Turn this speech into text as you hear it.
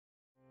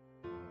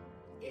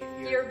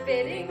you're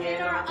bidding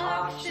in our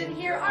auction,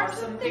 here are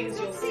some things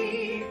you'll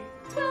see.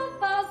 12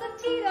 balls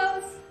of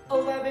Tito's,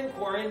 11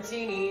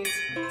 quarantinis,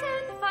 10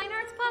 fine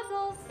arts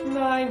puzzles,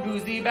 9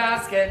 boozy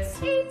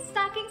baskets, 8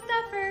 stocking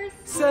stuffers,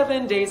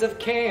 7 days of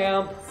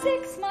camp,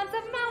 6 months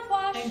of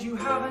mouthwash, and you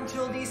have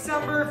until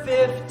December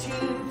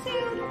 15th.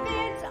 2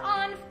 bids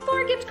on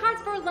 4 gift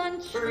cards for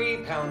lunch,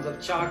 3 pounds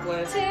of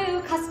chocolate, 2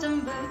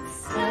 custom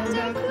boots, And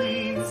a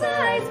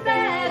queen-size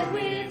bed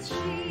with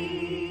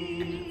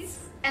cheese.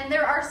 and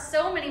there are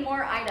so many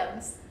more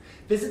items.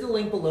 Visit the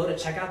link below to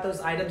check out those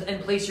items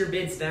and place your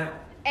bids now.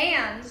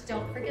 And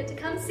don't forget to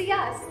come see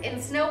us in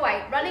Snow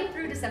White, running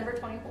through December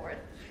 24th.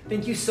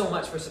 Thank you so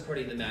much for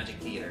supporting the Magic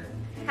Theater.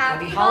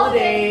 Happy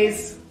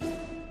holidays!